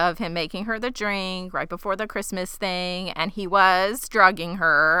of him making her the drink right before the Christmas thing. And he was drugging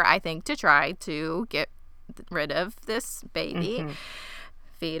her, I think, to try to get rid of this baby,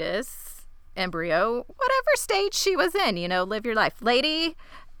 fetus, embryo, whatever stage she was in, live your life. Lady.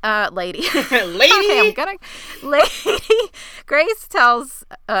 Lady. Grace tells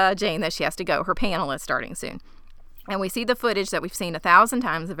Jane that she has to go. Her panel is starting soon. And we see the footage that we've seen 1,000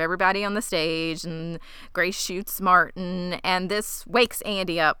 times of everybody on the stage, and Grace shoots Martin, and this wakes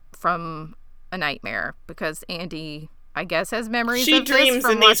Andy up from a nightmare because Andy, I guess, has memories of this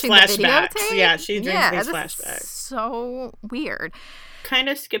from watching the videotape. Yeah, she dreams these flashbacks. So weird. Kind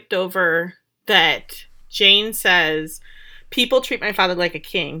of skipped over that Jane says, people treat my father like a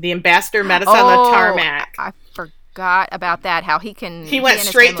king. The ambassador met us on the tarmac. I forgot about that. How he went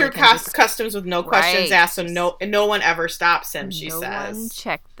straight through customs with no questions asked, so no one ever stops him, she says. No one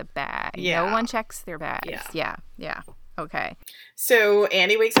checked the bag. Yeah. No one checks their bags. Yeah. Okay. So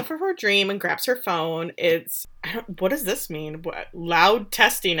Annie wakes up from her dream and grabs her phone. What does this mean? Loud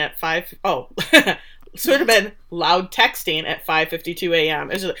testing at 5... Oh, should have been loud texting at 5:52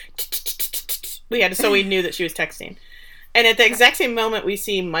 a.m. It was just like, so we knew that she was texting. And at the exact same moment, we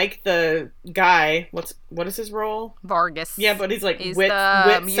see Mike, the guy. What is his role? Vargas. Yeah, but he's the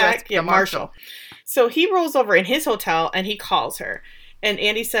Witsec. Yeah, Marshal. So he rolls over in his hotel and he calls her. And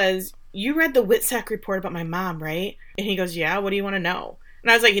Andy says, you read the Witsec report about my mom, right? And he goes, yeah, what do you want to know? And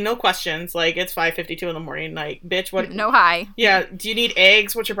I was like, no questions. Like, it's 5:52 in the morning. Like, bitch, what? No hi. Yeah, do you need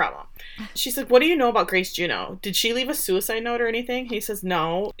eggs? What's your problem? She's like, what do you know about Grace Juno? Did she leave a suicide note or anything? He says,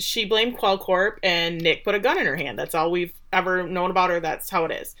 no. She blamed QuellCorp and Nick put a gun in her hand. That's all we've ever known about her. That's how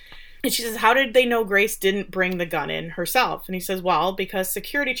it is. And she says, how did they know Grace didn't bring the gun in herself? And he says, well, because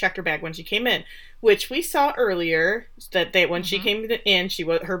security checked her bag when she came in, which we saw earlier that when she came in,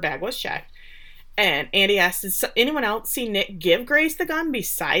 her bag was checked. And Andy asks, does anyone else see Nick give Grace the gun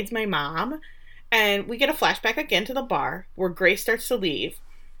besides my mom? And we get a flashback again to the bar where Grace starts to leave.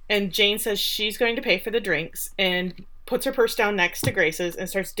 And Jane says she's going to pay for the drinks and puts her purse down next to Grace's and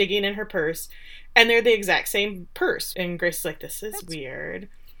starts digging in her purse. And they're the exact same purse. And Grace is like, this is weird.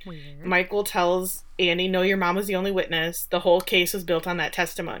 Michael tells Andy, no, your mom was the only witness. The whole case was built on that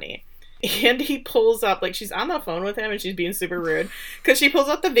testimony. And he pulls up, like, she's on the phone with him and she's being super rude because she pulls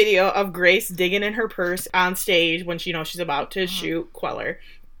up the video of Grace digging in her purse on stage when she's about to shoot Queller.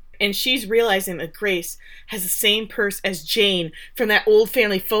 And she's realizing that Grace has the same purse as Jane from that old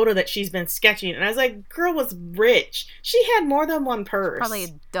family photo that she's been sketching. And I was like, girl was rich. She had more than one purse. Probably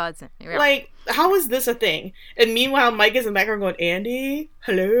a dozen. Yeah. Like, how is this a thing? And meanwhile, Mike is in the background going, Andy?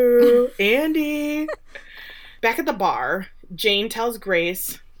 Hello? Andy? Back at the bar, Jane tells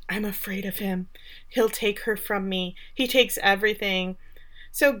Grace, I'm afraid of him. He'll take her from me. He takes everything.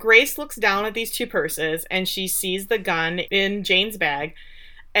 So Grace looks down at these two purses and she sees the gun in Jane's bag.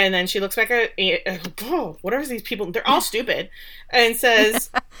 And then she looks back at, what are these people? They're all stupid. And says,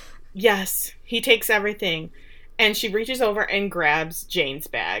 yes, he takes everything. And she reaches over and grabs Jane's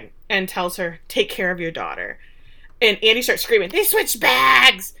bag and tells her, take care of your daughter. And Andy starts screaming, they switched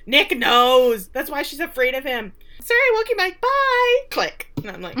bags! Nick knows! That's why she's afraid of him. Sorry, Wookie Mike, bye! Click. And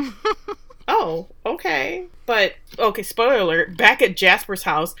I'm like, oh, okay. But, okay, spoiler alert, back at Jasper's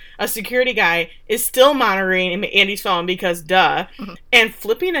house, a security guy is still monitoring Andy's phone because, duh, and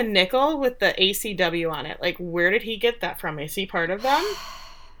flipping a nickel with the ACW on it. Like, where did he get that from? Is he part of them?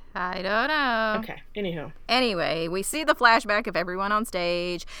 I don't know. Okay, anywho. Anyway, we see the flashback of everyone on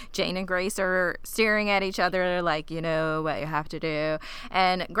stage. Jane and Grace are staring at each other like, you know what you have to do.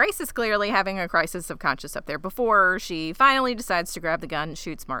 And Grace is clearly having a crisis of conscience up there before she finally decides to grab the gun and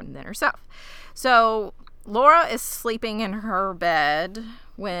shoots Martin then herself. So Laura is sleeping in her bed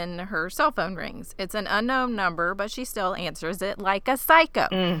when her cell phone rings. It's an unknown number, but she still answers it like a psycho.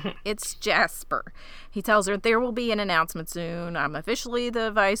 It's Jasper. He tells her there will be an announcement soon. I'm officially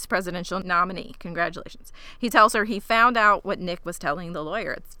the vice presidential nominee. Congratulations. He tells her he found out what Nick was telling the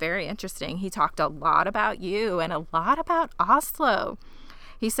lawyer. It's very interesting. He talked a lot about you and a lot about Oslo.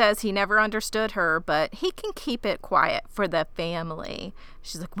 He says he never understood her, but he can keep it quiet for the family.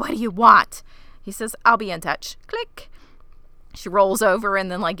 She's like, what do you want? He says, I'll be in touch. Click. She rolls over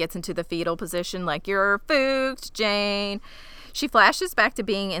and then, like, gets into the fetal position, like, you're fooked, Jane. She flashes back to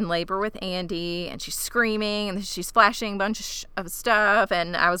being in labor with Andy, and she's screaming, and she's flashing a bunch of stuff,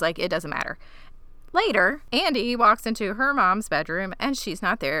 and I was like, it doesn't matter. Later, Andy walks into her mom's bedroom, and she's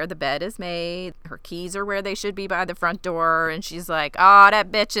not there. The bed is made. Her keys are where they should be, by the front door, and she's like, oh, that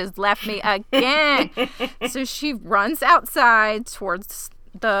bitch has left me again. So she runs outside towards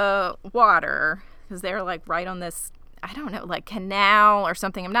the water, because they're, like, right on this, I don't know, like canal or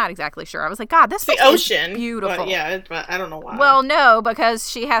something. I'm not exactly sure. I was like, God, this the is ocean. Beautiful. But yeah, but I don't know why. Well, no,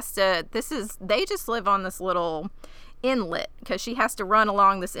 because she has to, they just live on this little inlet, because she has to run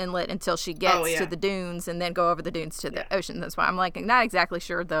along this inlet until she gets to the dunes and then go over the dunes to the ocean. That's why I'm like, not exactly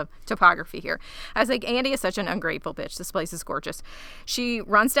sure the topography here. I was like, Andy is such an ungrateful bitch. This place is gorgeous. She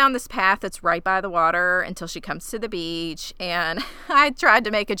runs down this path that's right by the water until she comes to the beach, and I tried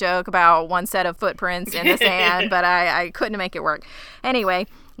to make a joke about one set of footprints in the sand, but I couldn't make it work. Anyway,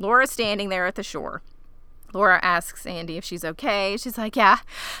 Laura's standing there at the shore. Laura asks Andy if she's okay. She's like, yeah,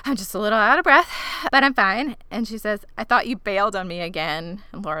 I'm just a little out of breath, but I'm fine. And she says, I thought you bailed on me again.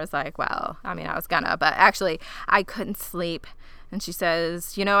 And Laura's like, well, I mean, I was gonna, but actually I couldn't sleep. And she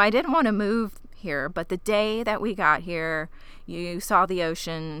says, you know, I didn't want to move here, but the day that we got here, you saw the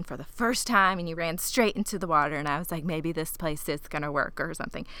ocean for the first time and you ran straight into the water. And I was like, maybe this place is going to work or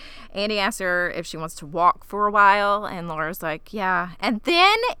something. Andy asks her if she wants to walk for a while. And Laura's like, yeah. And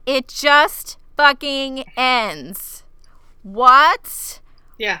then it just fucking ends. What?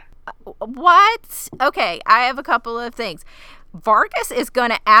 Yeah. What? Okay, I have a couple of things. Vargas is going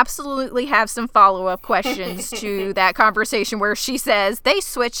to absolutely have some follow-up questions to that conversation where she says they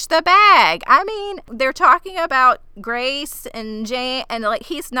switched the bag. I mean, they're talking about Grace and Jane, and like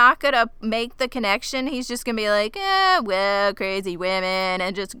he's not going to make the connection. He's just going to be like, well, crazy women,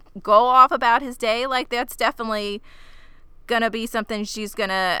 and just go off about his day. Like, that's definitely going to be something she's going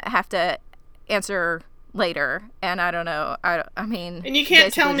to have to answer later. And I don't know. I mean, and you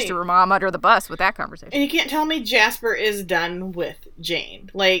can't tell me just threw her mom under the bus with that conversation. And you can't tell me Jasper is done with Jane.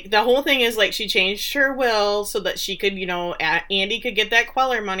 Like, the whole thing is like she changed her will so that she could, you know, Andy could get that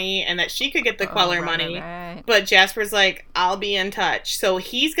Queller money and that she could get the Queller money. Right. But Jasper's like, I'll be in touch. So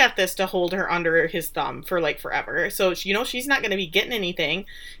he's got this to hold her under his thumb for like forever. So, you know, she's not going to be getting anything.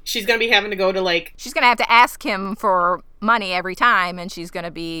 She's going to be having to go to like, she's going to have to ask him for money every time, and she's going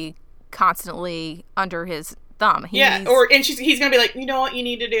to be constantly under his thumb. He's gonna be like, you know what you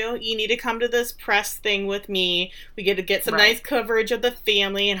need to do? You need to come to this press thing with me. We get to get some nice coverage of the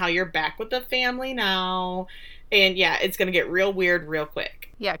family and how you're back with the family now. And yeah, it's gonna get real weird real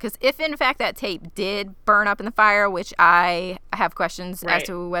quick. Yeah, because if in fact that tape did burn up in the fire, which I have questions as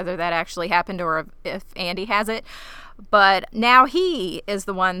to whether that actually happened or if Andy has it, but now he is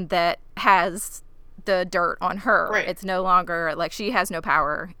the one that has the dirt on her. Right. It's no longer like she has no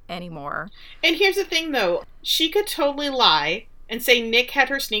power anymore. And here's the thing though, she could totally lie and say Nick had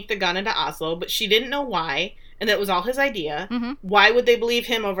her sneak the gun into Oslo, but she didn't know why, and that it was all his idea. Mm-hmm. Why would they believe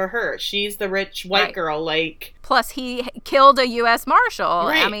him over her? She's the rich white girl, like. Plus he killed a U.S. Marshal.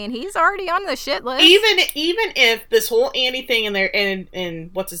 Right. I mean, he's already on the shit list. Even if this whole Andy thing in there,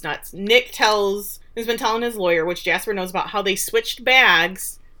 and what's his nuts, Nick has been telling his lawyer, which Jasper knows about, how they switched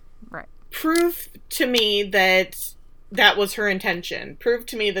bags. Right. Prove to me that was her intention. Prove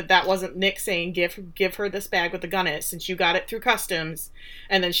to me that wasn't Nick saying, give her this bag with the gun in it since you got it through customs,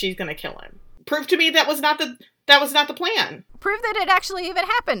 and then she's gonna kill him. Prove to me that was not the plan. Prove that it actually even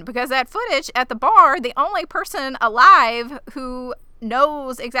happened, because that footage at the bar, the only person alive who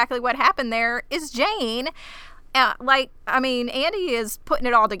knows exactly what happened there is Jane. Andy is putting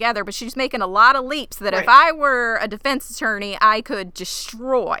it all together, but she's making a lot of leaps that if I were a defense attorney, I could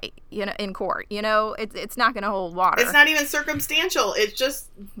destroy, in court. It's not going to hold water. It's not even circumstantial. It's just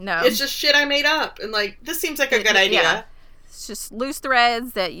shit I made up. And this seems like a good idea. Yeah. It's just loose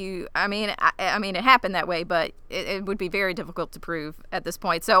threads that I mean, it happened that way, but it would be very difficult to prove at this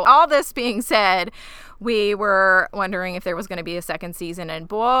point. So all this being said, we were wondering if there was going to be a second season, and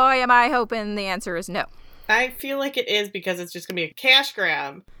boy, am I hoping the answer is no. I feel like it is, because it's just going to be a cash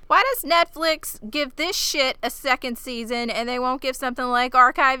grab. Why does Netflix give this shit a second season and they won't give something like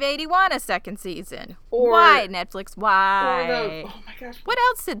Archive 81 a second season? Why, Netflix? Why? Oh my gosh. What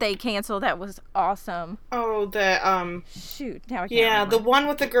else did they cancel that was awesome? Oh, shoot, now I can't remember. The one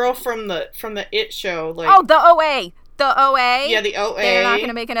with the girl from the It show. The OA. The OA. Yeah, the OA. They're not going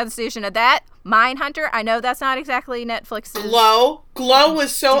to make another season of that. Mindhunter. I know that's not exactly Netflix's. Glow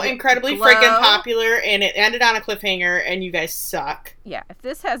was so incredibly freaking popular, and it ended on a cliffhanger, and you guys suck. Yeah, if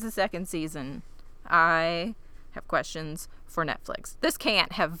this has a second season, I have questions for Netflix. This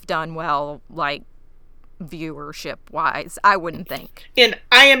can't have done well, like, viewership-wise, I wouldn't think. And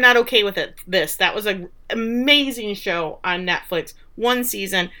I am not okay with it. That was an amazing show on Netflix. One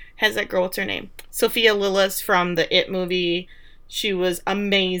season has that girl, what's her name? Sophia Lillis from the It movie. She was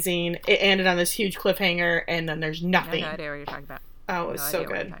amazing. It ended on this huge cliffhanger, and then there's nothing. I have no idea what you're talking about. Oh, it was so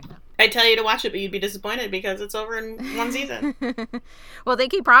good. I tell you to watch it, but you'd be disappointed because it's over in one season. Well, they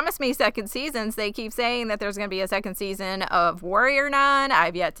keep promising me second seasons. They keep saying that there's going to be a second season of Warrior Nun.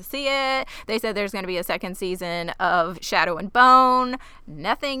 I've yet to see it. They said there's going to be a second season of Shadow and Bone.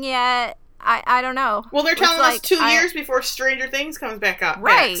 Nothing yet. I don't know. Well, they're telling us 2 years before Stranger Things comes back up.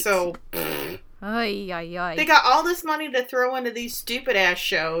 Right. So... They got all this money to throw into these stupid-ass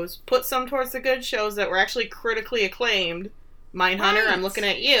shows, put some towards the good shows that were actually critically acclaimed. Mindhunter, I'm looking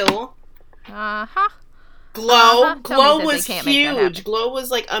at you. Uh-huh. Glow was huge. Glow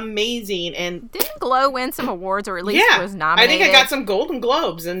was, like, amazing. And didn't Glow win some awards, or at least was nominated? I think I got some Golden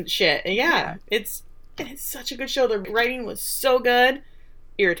Globes and shit. Yeah. It's such a good show. The writing was so good.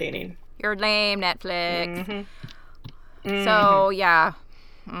 Irritating. You're lame, Netflix. Mm-hmm. So, yeah.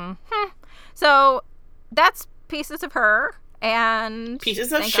 Mm-hmm. So, that's Pieces of Her, and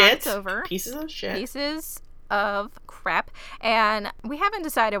Pieces of Shit. It's over. Pieces of Shit. Pieces of Crap. And we haven't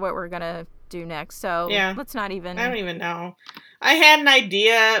decided what we're going to do next, so let's not even... I don't even know. I had an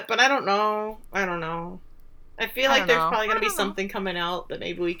idea, but I don't know. I feel like there's probably going to be something coming out that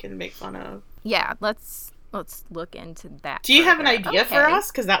maybe we can make fun of. Yeah, let's look into that. Do you have an idea for us?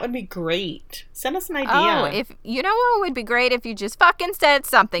 Because that would be great. Send us an idea. Oh, if you know what would be great if you just fucking said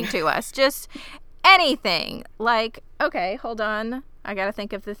something to us. Just anything. Like, okay, hold on. I gotta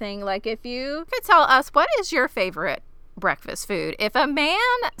think of the thing. Like, if you could tell us what is your favorite breakfast food. If a man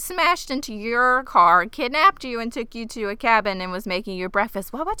smashed into your car, kidnapped you, and took you to a cabin and was making you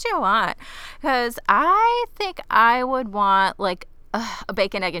breakfast, what would you want? Because I think I would want, like, a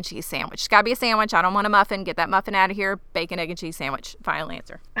bacon, egg, and cheese sandwich. It's gotta be a sandwich. I don't want a muffin. Get that muffin out of here. Bacon, egg, and cheese sandwich. Final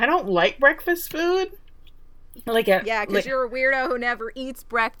answer. I don't like breakfast food. Because you're a weirdo who never eats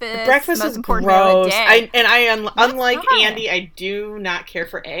breakfast. Breakfast is gross. Unlike Andy, I do not care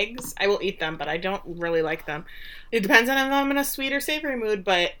for eggs. I will eat them, but I don't really like them. It depends on if I'm in a sweet or savory mood,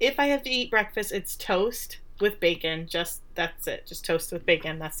 but if I have to eat breakfast, it's toast with bacon. That's it. Just toast with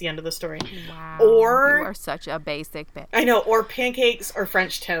bacon. That's the end of the story. Wow. Or you are such a basic bitch. I know. Or pancakes or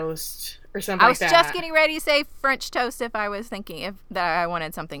French toast or something like that. I was just getting ready to say French toast if I was thinking that I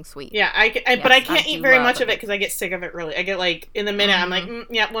wanted something sweet. Yeah, but I can't eat very much of it because I get sick of it really. I get like, in the minute, I'm like,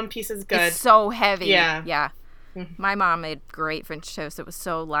 yeah, one piece is good. It's so heavy. Yeah. Yeah. My mom made great French toast. It was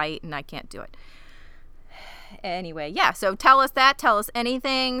so light and I can't do it. Anyway, yeah, so tell us that. Tell us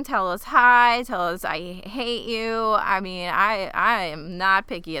anything. Tell us hi. Tell us I hate you. I mean, I am not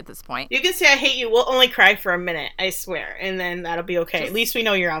picky at this point. You can say I hate you. We'll only cry for a minute, I swear. And then that'll be okay. At least we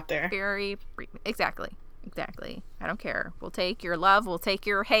know you're out there. Very brief. Exactly. I don't care. We'll take your love. We'll take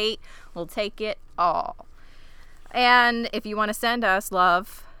your hate. We'll take it all. And if you want to send us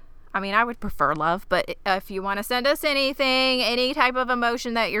love... I mean, I would prefer love, but if you want to send us anything, any type of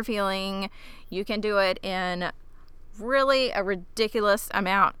emotion that you're feeling, you can do it in really a ridiculous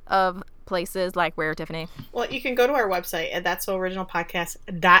amount of places. Like where, Tiffany? Well, you can go to our website at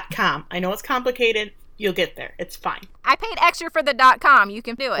that'soriginalpodcast.com. I know it's complicated. You'll get there. It's fine. I paid extra for the .com. You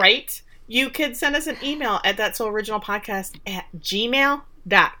can do it. Right? You could send us an email at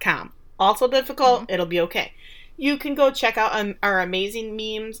that'soriginalpodcast@gmail.com. Also difficult. It'll be okay. You can go check out our amazing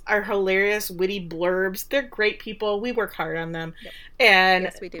memes, our hilarious, witty blurbs. They're great people. We work hard on them. Yep. And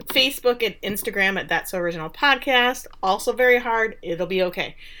yes, we do. Facebook and Instagram at That's So Original Podcast. Also very hard. It'll be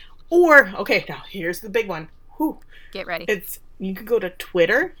okay. Or, okay, now here's the big one. Whew. Get ready. You can go to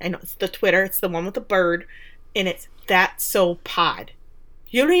Twitter. I know it's the Twitter. It's the one with the bird. And it's That's So Pod.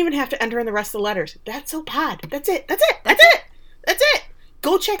 You don't even have to enter in the rest of the letters. That's So Pod. That's it. That's it.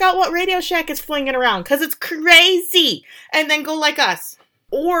 Go check out what Radio Shack is flinging around, because it's crazy. And then go like us.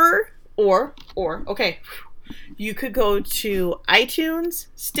 Or, okay, you could go to iTunes,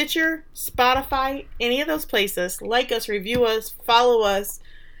 Stitcher, Spotify, any of those places. Like us, review us, follow us,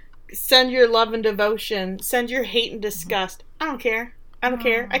 send your love and devotion, send your hate and disgust. I don't care. I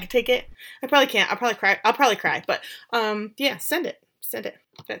can take it. I probably can't. I'll probably cry. But, yeah, send it.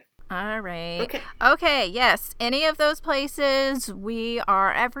 Okay. All right. Okay. Okay, yes. Any of those places, we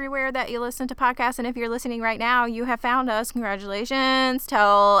are everywhere that you listen to podcasts. And if you're listening right now, you have found us. Congratulations.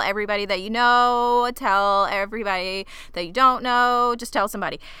 Tell everybody that you know. Tell everybody that you don't know. Just tell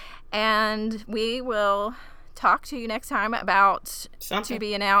somebody. And we will talk to you next time about Something. to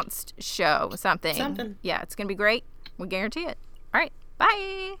be announced show. Something. Yeah, it's going to be great. We guarantee it. All right.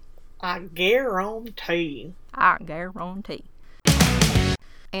 Bye. I guarantee. I guarantee.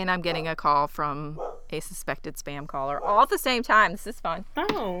 And I'm getting a call from a suspected spam caller all at the same time. This is fun.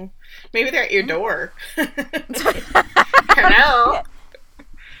 Oh, maybe they're at your door. Hello.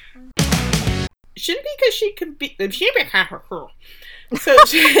 Shouldn't be because she could be. She be so.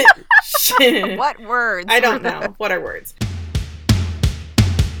 What words? I don't know. What are words?